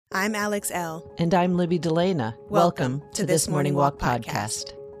I'm Alex L. And I'm Libby Delana. Welcome to This Morning Walk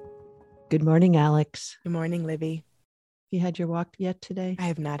podcast. Good morning, Alex. Good morning, Libby. You had your walk yet today? I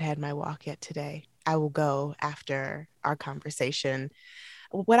have not had my walk yet today. I will go after our conversation.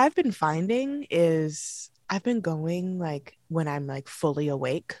 What I've been finding is I've been going like when I'm like fully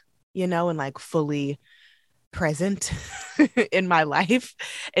awake, and like fully present in my life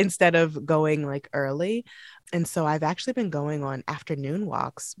instead of going like early. And so I've actually been going on afternoon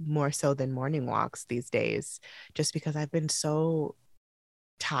walks more so than morning walks these days, just because I've been so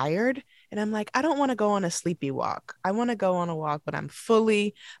tired. And I'm like, I don't want to go on a sleepy walk. I want to go on a walk when I'm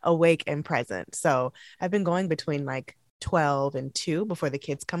fully awake and present. So I've been going between like 12 and 2 before the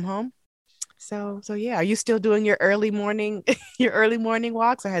kids come home. So yeah, are you still doing your early morning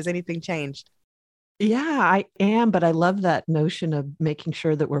walks, or has anything changed? Yeah, I am, but I love that notion of making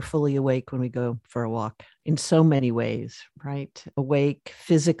sure that we're fully awake when we go for a walk in so many ways, right? Awake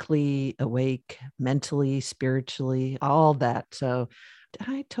physically, awake mentally, spiritually, all that. So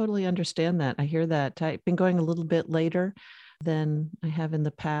I totally understand that. I hear that. I've been going a little bit later than I have in the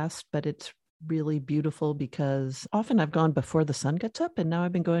past, but it's really beautiful because often I've gone before the sun gets up, and now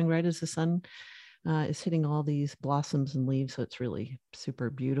I've been going right as the sun is hitting all these blossoms and leaves. So it's really super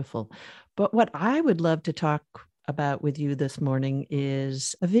beautiful. But what I would love to talk about with you this morning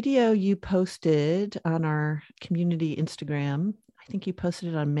is a video you posted on our community Instagram. I think you posted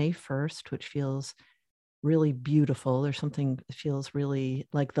it on May 1st, which feels really beautiful. There's something that feels really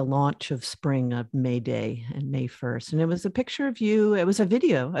like the launch of spring, of May Day and May 1st. And it was a picture of you. It was a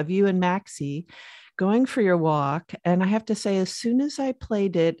video of you and Maxie going for your walk. And I have to say, as soon as I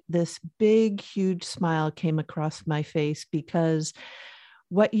played it, this big, huge smile came across my face, because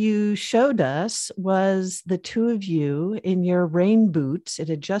what you showed us was the two of you in your rain boots. It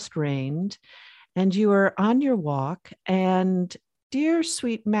had just rained, and you were on your walk, and dear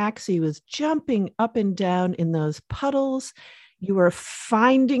sweet Maxie was jumping up and down in those puddles. You were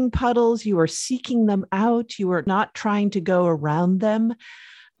finding puddles. You were seeking them out. You were not trying to go around them,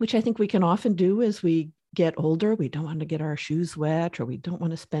 which I think we can often do as we get older. We don't want to get our shoes wet, or we don't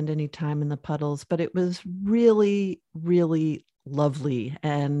want to spend any time in the puddles, but it was really, really lovely.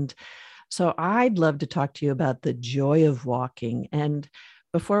 And so I'd love to talk to you about the joy of walking. And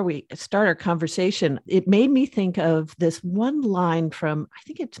before we start our conversation, it made me think of this one line from, I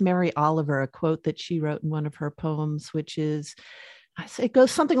think it's Mary Oliver, a quote that she wrote in one of her poems, which is, it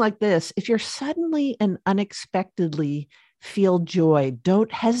goes something like this: if you're suddenly and unexpectedly feel joy,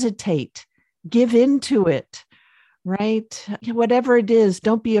 don't hesitate, give into it, right? Whatever it is,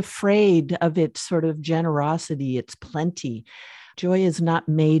 don't be afraid of its sort of generosity, its plenty. Joy is not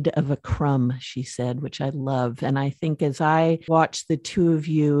made of a crumb, she said, which I love. And I think as I watched the two of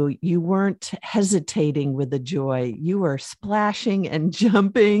you, you weren't hesitating with the joy. You were splashing and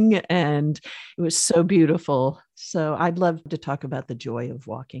jumping, and it was so beautiful. So I'd love to talk about the joy of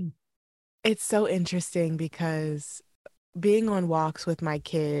walking. It's so interesting because being on walks with my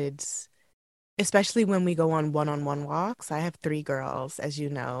kids, especially when we go on one-on-one walks, I have 3 girls, as you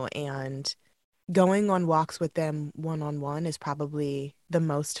know, and going on walks with them one-on-one is probably the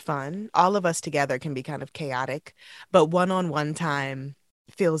most fun. All of us together can be kind of chaotic, but one-on-one time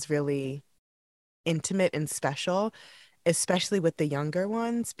feels really intimate and special, especially with the younger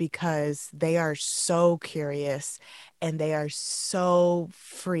ones, because they are so curious and they are so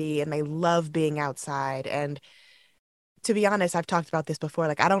free and they love being outside. And to be honest, I've talked about this before.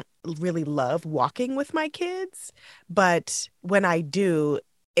 Like, I don't really love walking with my kids, but when I do,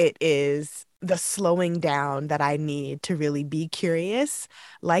 it is the slowing down that I need to really be curious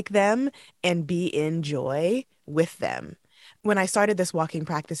like them and be in joy with them. When I started this walking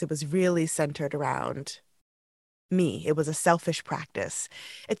practice, it was really centered around me. It was a selfish practice.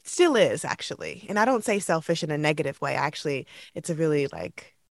 It still is, actually. And I don't say selfish in a negative way. Actually, it's a really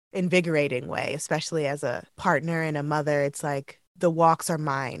like invigorating way, especially as a partner and a mother. It's like the walks are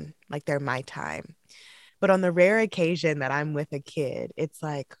mine, like they're my time. But on the rare occasion that I'm with a kid, it's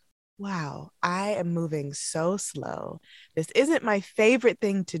like, wow, I am moving so slow. This isn't my favorite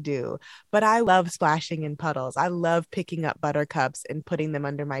thing to do, but I love splashing in puddles. I love picking up buttercups and putting them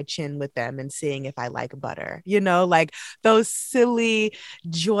under my chin with them and seeing if I like butter, like those silly,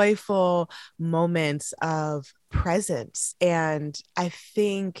 joyful moments of presence. And I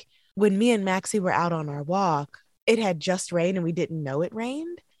think when me and Maxie were out on our walk, it had just rained and we didn't know it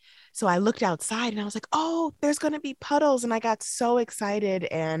rained. So I looked outside and I was like, oh, there's going to be puddles. And I got so excited.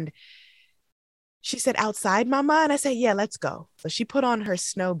 And She said, outside, mama? And I said, yeah, let's go. So she put on her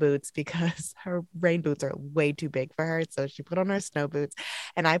snow boots because her rain boots are way too big for her. So she put on her snow boots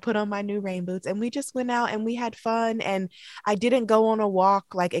and I put on my new rain boots and we just went out and we had fun. And I didn't go on a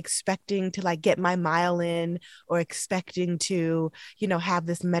walk like expecting to like get my mile in or expecting to, have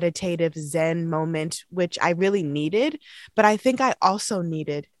this meditative Zen moment, which I really needed. But I think I also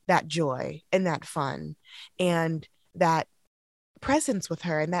needed that joy and that fun and that presence with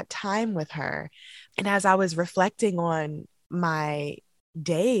her and that time with her. And as I was reflecting on my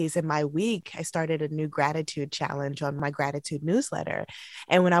days and my week, I started a new gratitude challenge on my gratitude newsletter.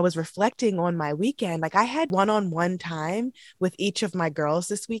 And when I was reflecting on my weekend, like I had one on one time with each of my girls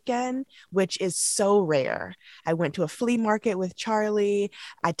this weekend, which is so rare. I went to a flea market with Charlie.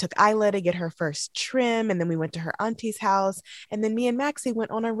 I took Isla to get her first trim. And then we went to her auntie's house. And then me and Maxie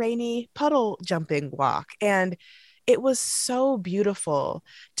went on a rainy puddle jumping walk. And it was so beautiful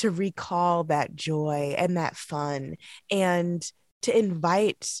to recall that joy and that fun and to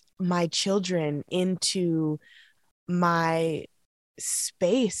invite my children into my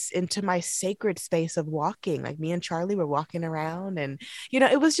space, into my sacred space of walking. Like me and Charlie were walking around and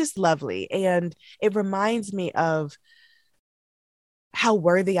it was just lovely, and it reminds me of how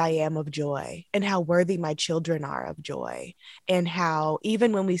worthy I am of joy and how worthy my children are of joy. And how,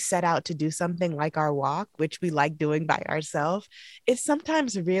 even when we set out to do something like our walk, which we like doing by ourselves, it's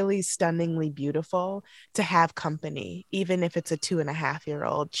sometimes really stunningly beautiful to have company, even if it's a 2.5-year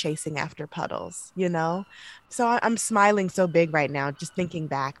old chasing after puddles. So I'm smiling so big right now, just thinking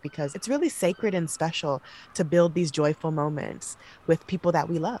back, because it's really sacred and special to build these joyful moments with people that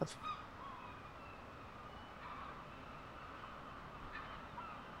we love.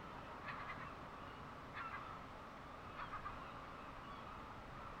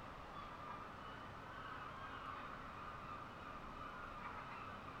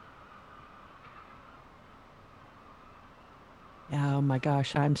 Oh my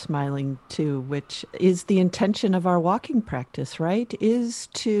gosh, I'm smiling too, which is the intention of our walking practice, right? Is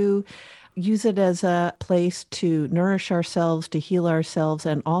to use it as a place to nourish ourselves, to heal ourselves,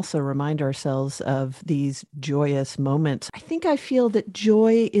 and also remind ourselves of these joyous moments. I feel that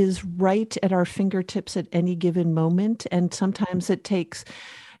joy is right at our fingertips at any given moment. And sometimes it takes,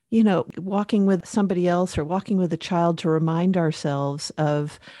 walking with somebody else or walking with a child to remind ourselves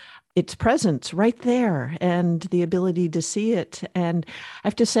of its presence right there and the ability to see it. And I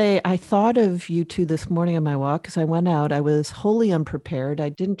have to say, I thought of you two this morning on my walk because I went out. I was wholly unprepared. I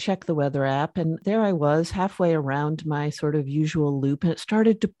didn't check the weather app. And there I was halfway around my sort of usual loop, and it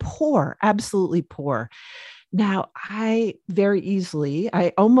started to pour, absolutely pour. Now, I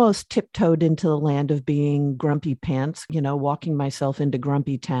almost tiptoed into the land of being grumpy pants, walking myself into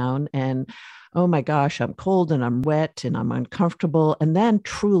grumpy town. And oh my gosh, I'm cold and I'm wet and I'm uncomfortable. And then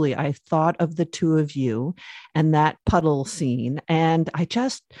truly, I thought of the two of you and that puddle scene. And I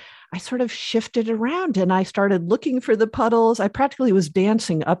sort of shifted around and I started looking for the puddles. I practically was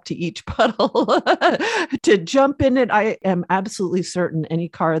dancing up to each puddle to jump in it. I am absolutely certain any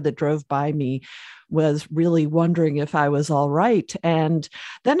car that drove by me was really wondering if I was all right. And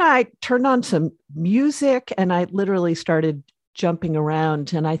then I turned on some music and I literally started jumping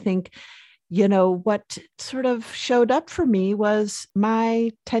around. And I think, what sort of showed up for me was my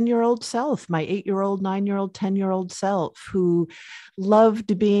 10-year-old self, my 8-year-old, 9-year-old, 10-year-old self, who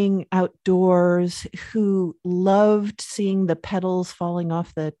loved being outdoors, who loved seeing the petals falling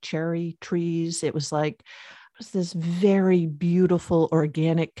off the cherry trees. It was like, this very beautiful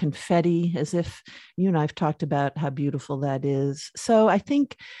organic confetti, as if you and I've talked about how beautiful that is. So I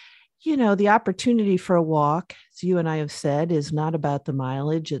think, the opportunity for a walk, as you and I have said, is not about the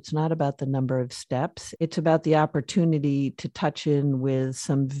mileage. It's not about the number of steps. It's about the opportunity to touch in with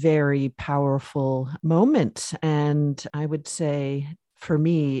some very powerful moments. And I would say, for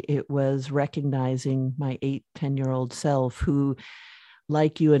me, it was recognizing my 8, 10-year-old self who,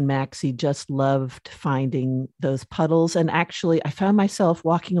 like you and Maxie, just loved finding those puddles. And actually, I found myself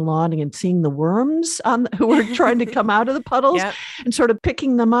walking along and seeing the worms who were trying to come out of the puddles Yep. and sort of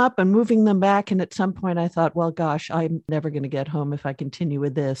picking them up and moving them back. And at some point, I thought, well, gosh, I'm never going to get home if I continue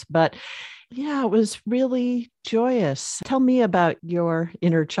with this. But yeah, it was really joyous. Tell me about your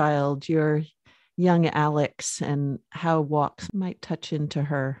inner child, your young Alex, and how walks might touch into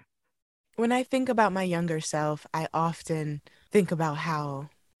her. When I think about my younger self, I often think about how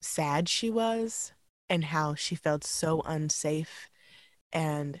sad she was and how she felt so unsafe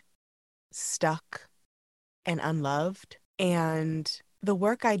and stuck and unloved. And the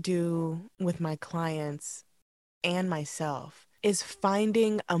work I do with my clients and myself is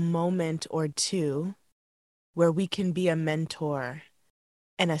finding a moment or two where we can be a mentor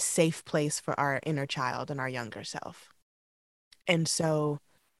and a safe place for our inner child and our younger self. And so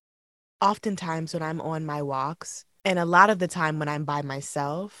oftentimes when I'm on my walks, and a lot of the time when I'm by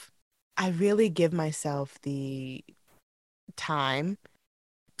myself, I really give myself the time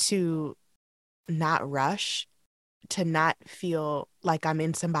to not rush, to not feel like I'm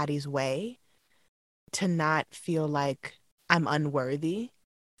in somebody's way, to not feel like I'm unworthy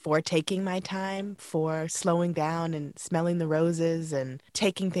for taking my time, for slowing down and smelling the roses and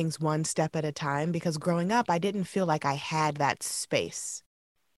taking things one step at a time. Because growing up, I didn't feel like I had that space.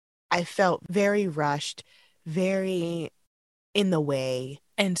 I felt very rushed, very in the way.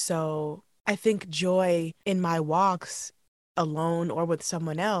 And so I think joy in my walks alone or with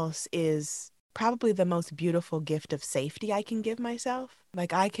someone else is probably the most beautiful gift of safety I can give myself.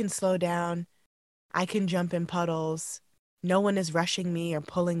 Like I can slow down, I can jump in puddles. No one is rushing me or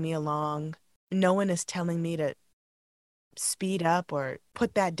pulling me along. No one is telling me to speed up or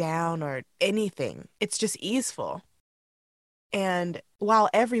put that down or anything. It's just easeful. And while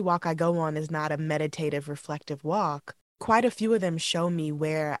every walk I go on is not a meditative, reflective walk, quite a few of them show me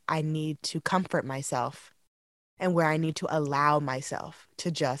where I need to comfort myself and where I need to allow myself to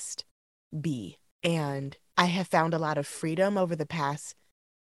just be. And I have found a lot of freedom over the past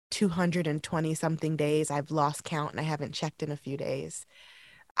 220 something days. I've lost count and I haven't checked in a few days.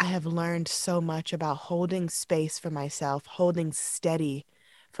 I have learned so much about holding space for myself, holding steady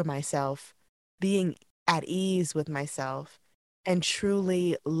for myself, being at ease with myself, and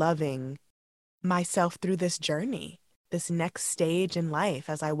truly loving myself through this journey, this next stage in life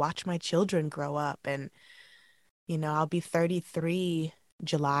as I watch my children grow up. And, I'll be 33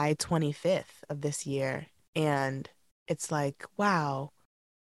 July 25th of this year. And it's like, wow,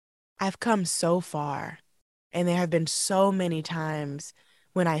 I've come so far. And there have been so many times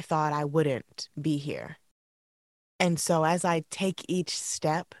when I thought I wouldn't be here. And so as I take each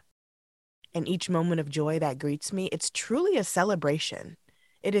step and each moment of joy that greets me, it's truly a celebration.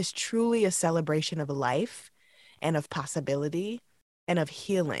 It is truly a celebration of life and of possibility and of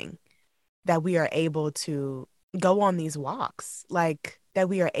healing that we are able to go on these walks, like that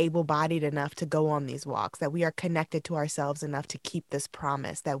we are able-bodied enough to go on these walks, that we are connected to ourselves enough to keep this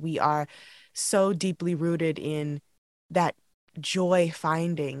promise, that we are so deeply rooted in that joy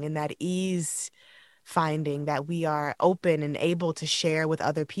finding and that ease finding that we are open and able to share with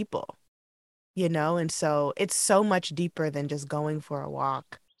other people, And so it's so much deeper than just going for a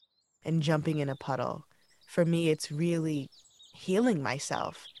walk and jumping in a puddle. For me, it's really healing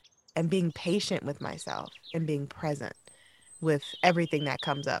myself and being patient with myself and being present with everything that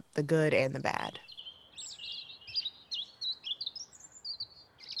comes up, the good and the bad.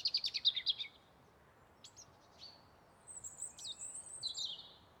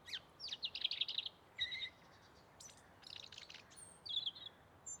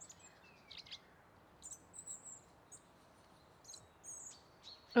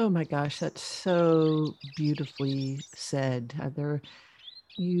 Oh my gosh, that's so beautifully said.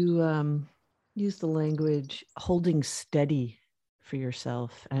 You use the language holding steady for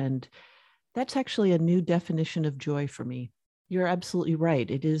yourself, and that's actually a new definition of joy for me. You're absolutely right.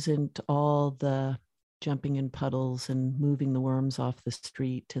 It isn't all the jumping in puddles and moving the worms off the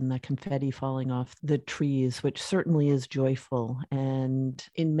street and the confetti falling off the trees, which certainly is joyful and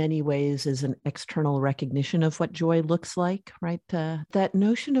in many ways is an external recognition of what joy looks like, right? That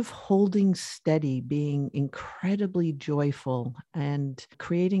notion of holding steady, being incredibly joyful and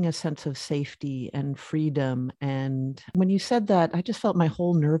creating a sense of safety and freedom. And when you said that, I just felt my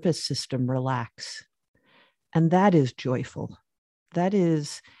whole nervous system relax. And that is joyful. That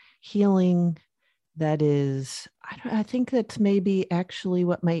is healing. That is, I think that's maybe actually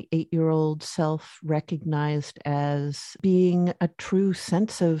what my 8-year-old self recognized as being a true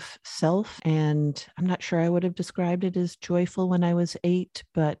sense of self. And I'm not sure I would have described it as joyful when I was 8,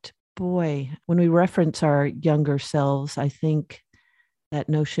 but boy, when we reference our younger selves, I think that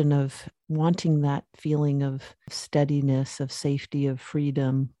notion of wanting that feeling of steadiness, of safety, of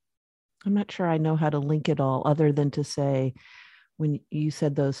freedom. I'm not sure I know how to link it all other than to say, when you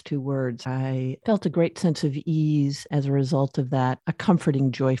said those two words, I felt a great sense of ease as a result of that, a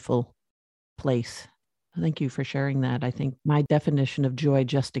comforting, joyful place. Thank you for sharing that. I think my definition of joy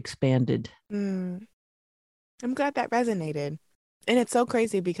just expanded. I'm glad that resonated. And it's so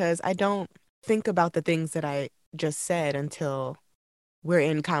crazy because I don't think about the things that I just said until we're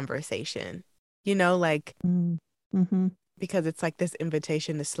in conversation, like Mm-hmm. because it's like this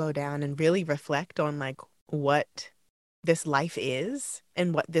invitation to slow down and really reflect on like what this life is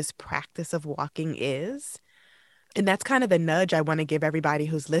and what this practice of walking is. And that's kind of the nudge I want to give everybody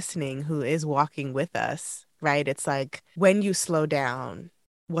who's listening, who is walking with us, right? It's like when you slow down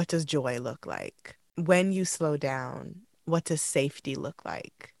what does joy look like? When you slow down, what does safety look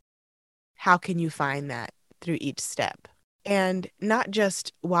like? How can you find that through each step? And not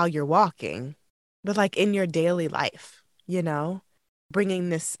just while you're walking, but like in your daily life, bringing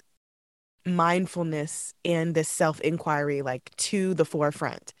this mindfulness and this self-inquiry like to the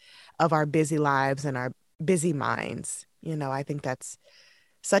forefront of our busy lives and our busy minds. I think that's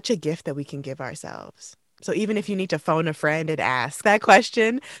such a gift that we can give ourselves. So even if you need to phone a friend and ask that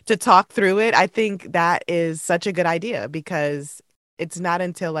question to talk through it, I think that is such a good idea, because it's not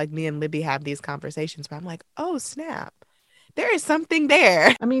until like me and Libby have these conversations where I'm like, oh, snap, there is something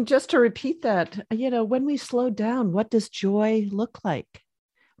there. I mean, just to repeat that, when we slow down, what does joy look like?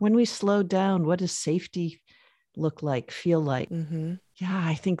 When we slow down, what does safety look like, feel like? Mm-hmm. Yeah,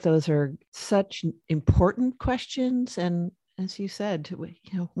 I think those are such important questions. And as you said,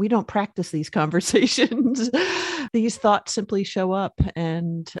 we don't practice these conversations. These thoughts simply show up,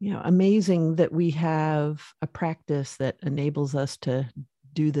 and, amazing that we have a practice that enables us to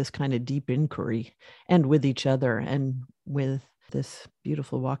do this kind of deep inquiry, and with each other and with this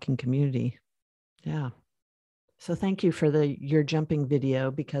beautiful walking community. Yeah. So thank you for your jumping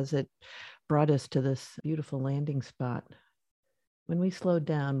video, because it brought us to this beautiful landing spot. When we slow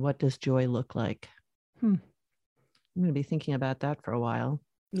down, what does joy look like? I'm going to be thinking about that for a while.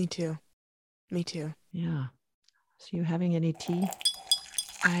 Me too. Yeah. So you having any tea?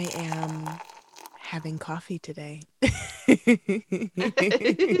 I am having coffee today.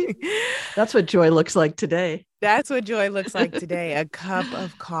 That's what joy looks like today. That's what joy looks like today. A cup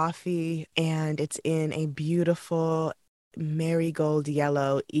of coffee, and it's in a beautiful marigold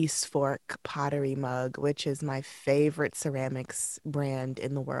yellow East Fork pottery mug, which is my favorite ceramics brand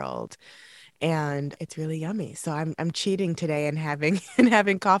in the world. And it's really yummy. So I'm cheating today and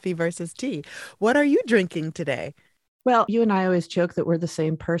having coffee versus tea. What are you drinking today? Well, you and I always joke that we're the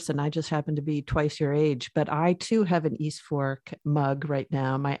same person. I just happen to be twice your age, but I too have an East Fork mug right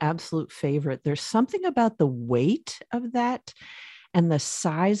now, my absolute favorite. There's something about the weight of that and the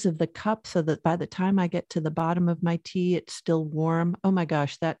size of the cup, so that by the time I get to the bottom of my tea, it's still warm. Oh my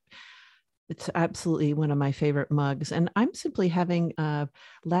gosh, it's absolutely one of my favorite mugs. And I'm simply having Lapsang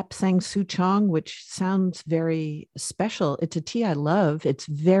Souchong, which sounds very special. It's a tea I love. It's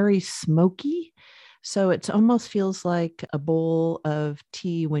very smoky. So it almost feels like a bowl of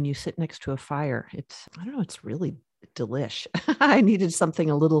tea when you sit next to a fire. It's really delish. I needed something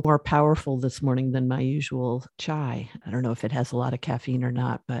a little more powerful this morning than my usual chai. I don't know if it has a lot of caffeine or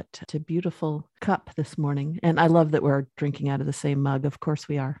not, but it's a beautiful cup this morning. And I love that we're drinking out of the same mug. Of course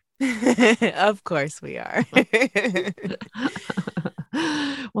we are. Of course we are.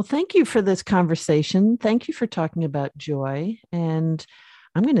 Well, thank you for this conversation. Thank you for talking about joy. And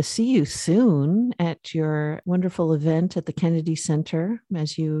I'm going to see you soon at your wonderful event at the Kennedy Center,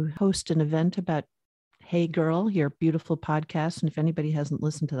 as you host an event about Hey Girl, your beautiful podcast. And if anybody hasn't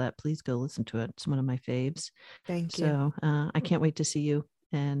listened to that, please go listen to it. It's one of my faves. Thank you. So I can't wait to see you.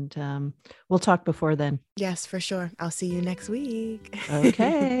 And we'll talk before then. Yes, for sure. I'll see you next week.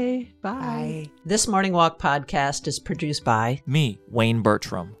 Okay. Bye. Bye. This Morning Walk podcast is produced by me, Wayne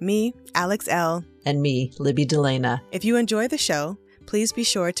Bertram. Me, Alex L. And me, Libby Delana. If you enjoy the show, please be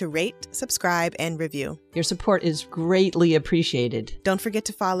sure to rate, subscribe, and review. Your support is greatly appreciated. Don't forget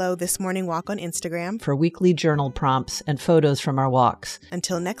to follow This Morning Walk on Instagram for weekly journal prompts and photos from our walks.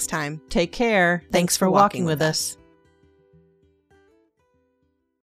 Until next time, take care. Thanks for walking with us.